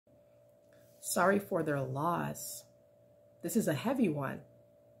sorry for their loss. This is a heavy one,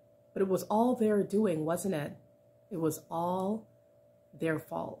 but it was all their doing, wasn't it? It was all their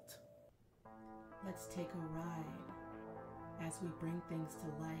fault. Let's take a ride as we bring things to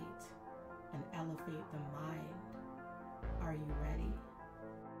light and elevate the mind. Are you ready?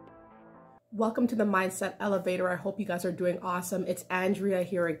 Welcome to the Mindset Elevator. I hope you guys are doing awesome. It's Andrea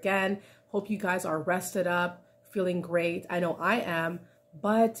here again. Hope you guys are rested up, feeling great. I know I am,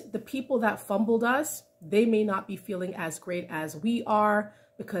 but the people that fumbled us, they may not be feeling as great as we are,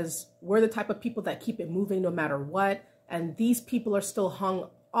 because we're the type of people that keep it moving no matter what. And these people are still hung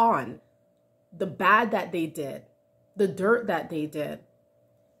on the bad that they did, the dirt that they did.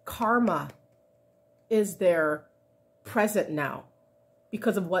 Karma is their present now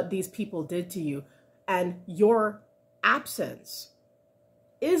because of what these people did to you. And your absence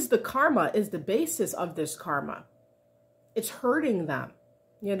is the karma, is the basis of this karma. It's hurting them.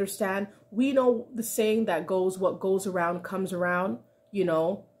 You understand? We know the saying that goes, what goes around comes around. You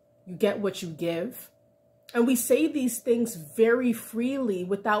know, you get what you give. And we say these things very freely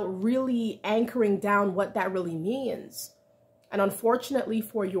without really anchoring down what that really means. And unfortunately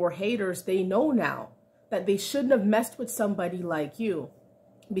for your haters, they know now that they shouldn't have messed with somebody like you,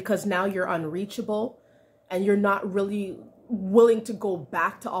 because now you're unreachable and you're not really willing to go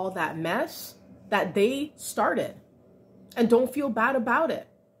back to all that mess that they started. And don't feel bad about it.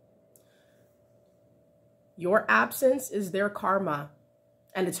 Your absence is their karma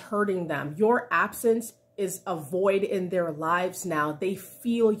and it's hurting them. Your absence is a void in their lives now. They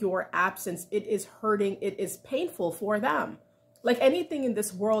feel your absence. It is hurting. It is painful for them. Like anything in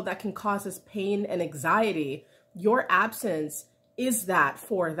this world that can cause us pain and anxiety, your absence is that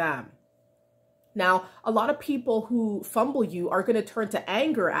for them. Now, a lot of people who fumble you are going to turn to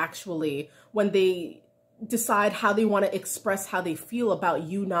anger actually when they decide how they want to express how they feel about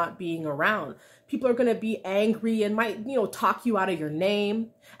you not being around. People are going to be angry and might, talk you out of your name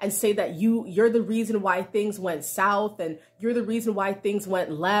and say that you're the reason why things went south and you're the reason why things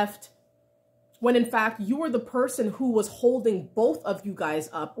went left. When in fact, you were the person who was holding both of you guys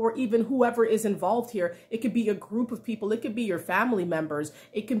up, or even whoever is involved here. It could be a group of people. It could be your family members.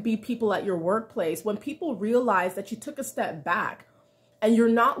 It can be people at your workplace. When people realize that you took a step back and you're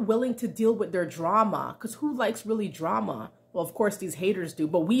not willing to deal with their drama, because who likes really drama? Well, of course, these haters do,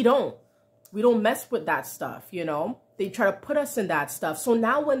 but we don't. We don't mess with that stuff, They try to put us in that stuff. So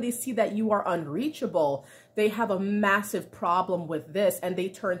now when they see that you are unreachable, they have a massive problem with this, and they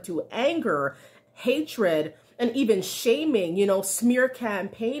turn to anger, hatred, and even shaming, smear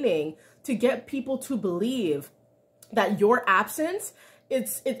campaigning to get people to believe that your absence,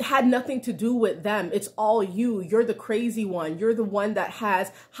 it had nothing to do with them. It's all you. You're the crazy one. You're the one that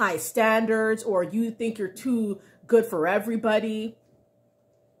has high standards, or you think you're too good for everybody.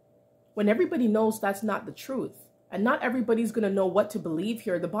 When everybody knows that's not the truth, and not everybody's going to know what to believe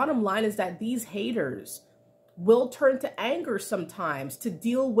here. The bottom line is that these haters will turn to anger sometimes to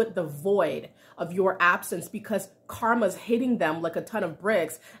deal with the void of your absence, because karma's hitting them like a ton of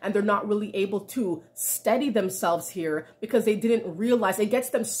bricks and they're not really able to steady themselves here because they didn't realize. It gets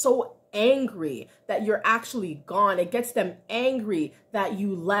them so angry that you're actually gone. It gets them angry that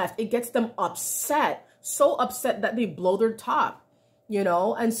you left. It gets them upset, so upset that they blow their top.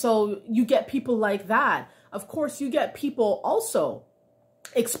 And so you get people like that. Of course, you get people also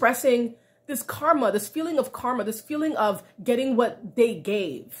expressing this karma, this feeling of karma, this feeling of getting what they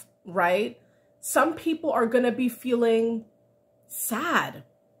gave, right? Some people are going to be feeling sad,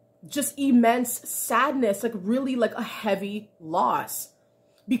 just immense sadness, like really like a heavy loss,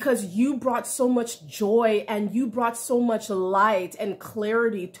 because you brought so much joy and you brought so much light and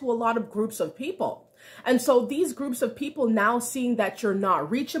clarity to a lot of groups of people. And so these groups of people now seeing that you're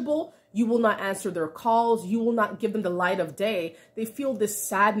not reachable, you will not answer their calls, you will not give them the light of day. They feel this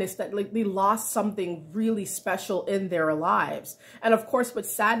sadness that like they lost something really special in their lives. And of course, with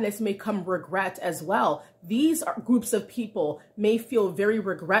sadness may come regret as well. These groups of people may feel very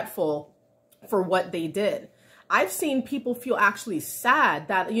regretful for what they did. I've seen people feel actually sad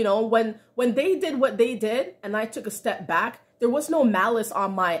that, when they did what they did and I took a step back, there was no malice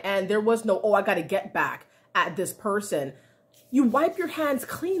on my end. There was no, I got to get back at this person. You wipe your hands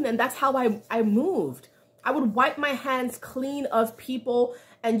clean, and that's how I moved. I would wipe my hands clean of people,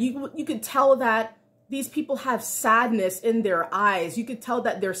 and you could tell that these people have sadness in their eyes. You could tell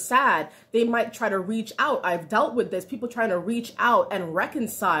that they're sad. They might try to reach out. I've dealt with this, people trying to reach out and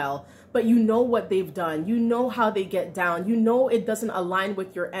reconcile, but you know what they've done. You know how they get down. You know it doesn't align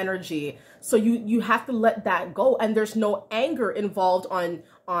with your energy. So you have to let that go. And there's no anger involved on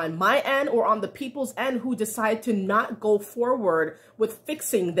my end or on the people's end who decide to not go forward with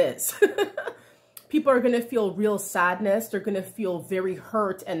fixing this. People are going to feel real sadness. They're going to feel very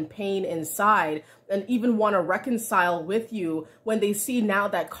hurt and pain inside and even want to reconcile with you when they see now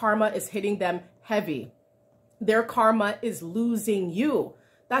that karma is hitting them heavy. Their karma is losing you.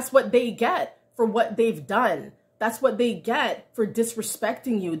 That's what they get for what they've done. That's what they get for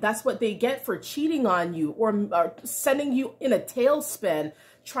disrespecting you. That's what they get for cheating on you or sending you in a tailspin,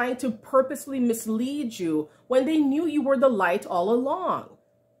 trying to purposely mislead you when they knew you were the light all along.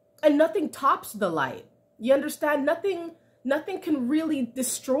 And nothing tops the light. You understand? Nothing can really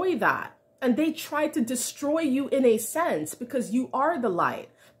destroy that. And they try to destroy you in a sense because you are the light.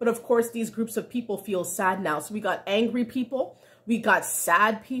 But of course, these groups of people feel sad now. So we got angry people. We got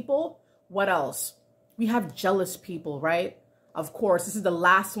sad people. What else? We have jealous people, right? Of course, this is the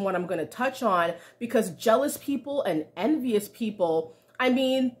last one I'm going to touch on because jealous people and envious people, I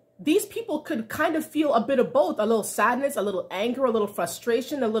mean, these people could kind of feel a bit of both, a little sadness, a little anger, a little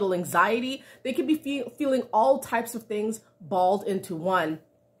frustration, a little anxiety. They could be feeling all types of things balled into one.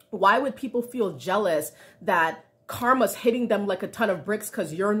 Why would people feel jealous that karma's hitting them like a ton of bricks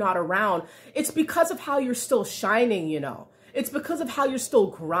because you're not around? It's because of how you're still shining, you know. It's because of how you're still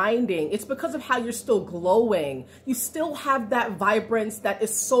grinding. It's because of how you're still glowing. You still have that vibrance that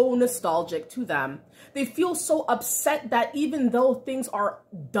is so nostalgic to them. They feel so upset that even though things are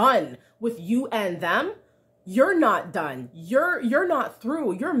done with you and them, you're not done. You're not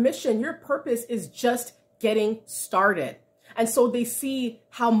through. Your mission, your purpose is just getting started. And so they see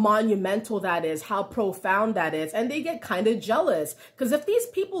how monumental that is, how profound that is, and they get kind of jealous. Because if these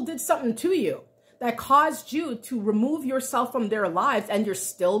people did something to you that caused you to remove yourself from their lives and you're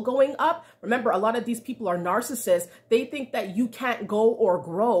still going up, remember, a lot of these people are narcissists. They think that you can't go or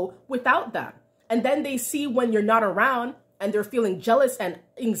grow without them. And then they see when you're not around and they're feeling jealous and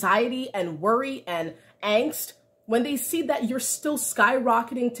anxiety and worry and angst, when they see that you're still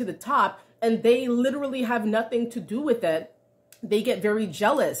skyrocketing to the top and they literally have nothing to do with it, they get very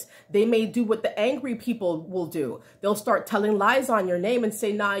jealous. They may do what the angry people will do. They'll start telling lies on your name and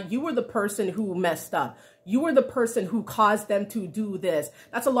say, nah, you were the person who messed up. You were the person who caused them to do this.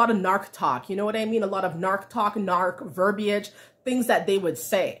 That's a lot of narc talk. You know what I mean? A lot of narc talk, narc verbiage, things that they would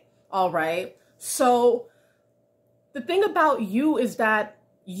say. All right. So the thing about you is that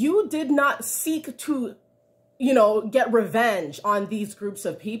you did not seek to, you know, get revenge on these groups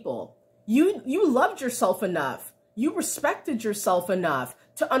of people. You loved yourself enough. You respected yourself enough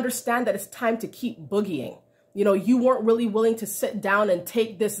to understand that it's time to keep boogieing. You know, you weren't really willing to sit down and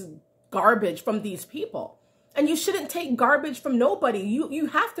take this garbage from these people. And you shouldn't take garbage from nobody. You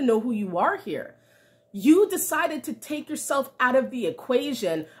have to know who you are here. You decided to take yourself out of the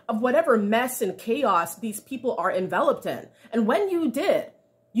equation of whatever mess and chaos these people are enveloped in. And when you did,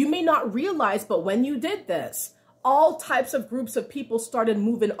 you may not realize, but when you did this, all types of groups of people started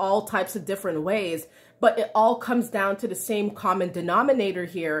moving all types of different ways. But it all comes down to the same common denominator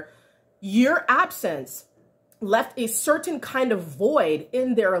here. Your absence left a certain kind of void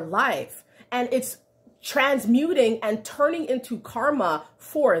in their life, and it's transmuting and turning into karma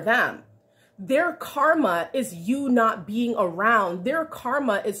for them. Their karma is you not being around. Their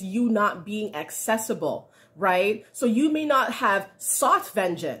karma is you not being accessible, right? So you may not have sought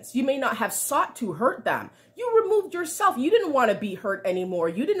vengeance. You may not have sought to hurt them. You removed yourself. You didn't want to be hurt anymore.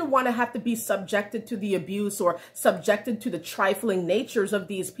 You didn't want to have to be subjected to the abuse or subjected to the trifling natures of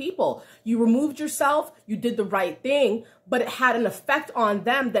these people. You removed yourself. You did the right thing, but it had an effect on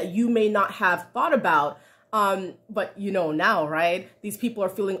them that you may not have thought about. But you know now, right? These people are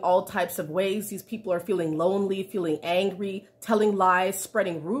feeling all types of ways. These people are feeling lonely, feeling angry, telling lies,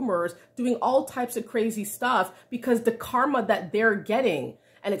 spreading rumors, doing all types of crazy stuff because the karma that they're getting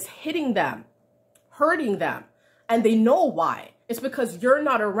and it's hitting them, hurting them, and they know why. It's because you're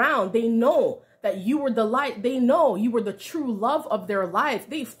not around. They know that you were the light. They know you were the true love of their life.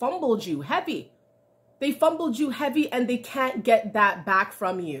 They fumbled you heavy. They fumbled you heavy and they can't get that back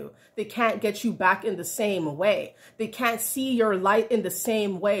from you. They can't get you back in the same way. They can't see your light in the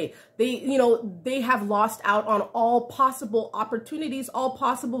same way. They have lost out on all possible opportunities, all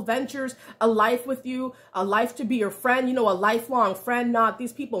possible ventures, a life with you, a life to be your friend, a lifelong friend. Not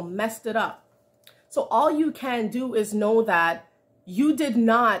these people messed it up. So all you can do is know that you did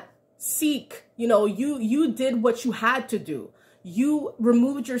not seek, you did what you had to do. You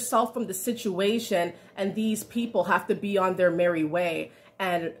removed yourself from the situation, and these people have to be on their merry way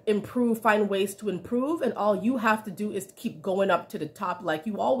and improve, find ways to improve. And all you have to do is keep going up to the top like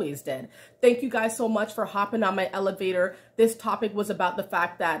you always did. Thank you guys so much for hopping on my elevator. This topic was about the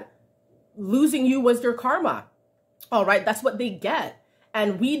fact that losing you was their karma. All right, that's what they get.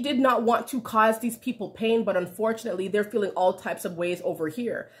 And we did not want to cause these people pain, but unfortunately, they're feeling all types of ways over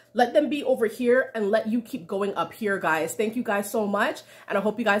here. Let them be over here and let you keep going up here, guys. Thank you guys so much. And I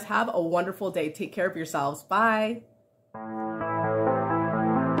hope you guys have a wonderful day. Take care of yourselves. Bye.